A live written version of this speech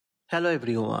Hello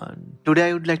everyone. Today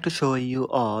I would like to show you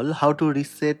all how to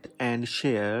reset and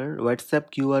share WhatsApp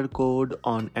QR code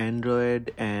on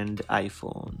Android and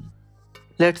iPhone.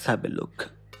 Let's have a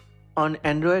look. On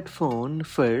Android phone,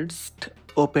 first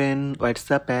open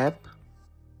WhatsApp app.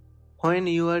 When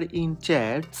you are in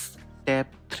chats,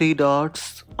 tap three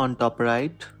dots on top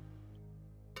right.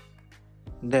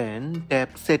 Then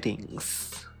tap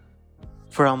settings.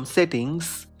 From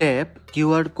settings, tap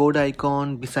QR code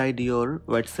icon beside your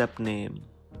WhatsApp name.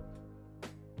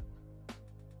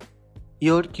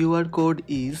 Your QR code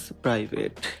is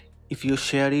private. If you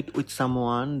share it with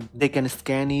someone, they can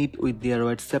scan it with their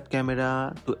WhatsApp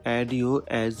camera to add you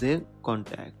as a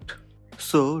contact.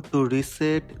 So to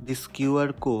reset this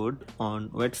QR code on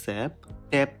WhatsApp,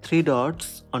 tap three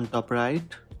dots on top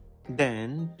right,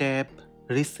 then tap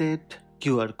reset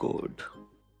QR code.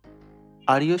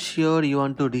 Are you sure you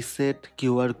want to reset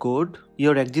QR code?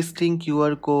 Your existing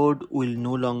QR code will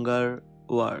no longer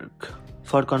work.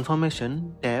 For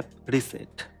confirmation, tap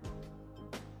reset.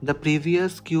 The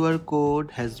previous QR code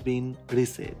has been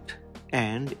reset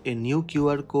and a new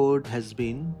QR code has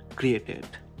been created.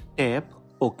 Tap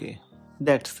OK.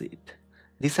 That's it.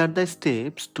 These are the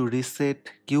steps to reset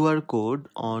QR code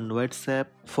on WhatsApp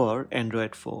for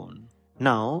Android phone.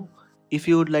 Now, if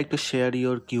you would like to share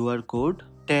your QR code,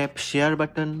 tap share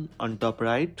button on top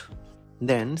right,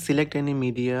 then select any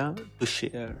media to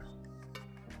share.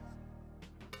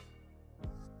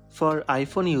 For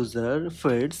iPhone user,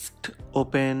 first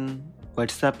open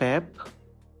WhatsApp app,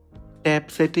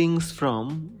 tap settings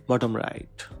from bottom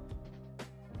right.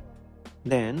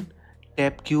 Then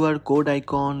tap QR code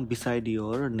icon beside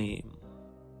your name.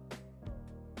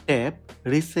 Tap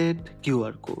reset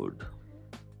QR code.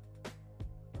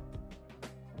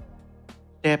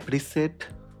 Tap reset.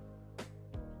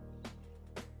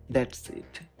 That's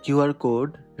it. QR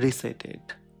code resetted.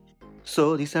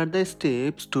 So these are the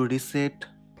steps to reset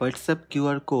WhatsApp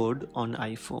QR code on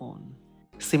iPhone.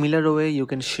 Similar way, you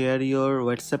can share your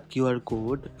WhatsApp QR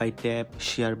code by tap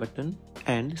share button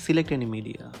and select any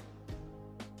media.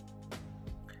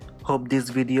 Hope this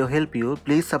video helped you.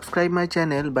 Please subscribe my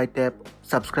channel by tap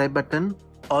subscribe button.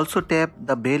 Also tap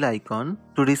the bell icon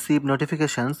to receive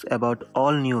notifications about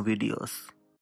all new videos.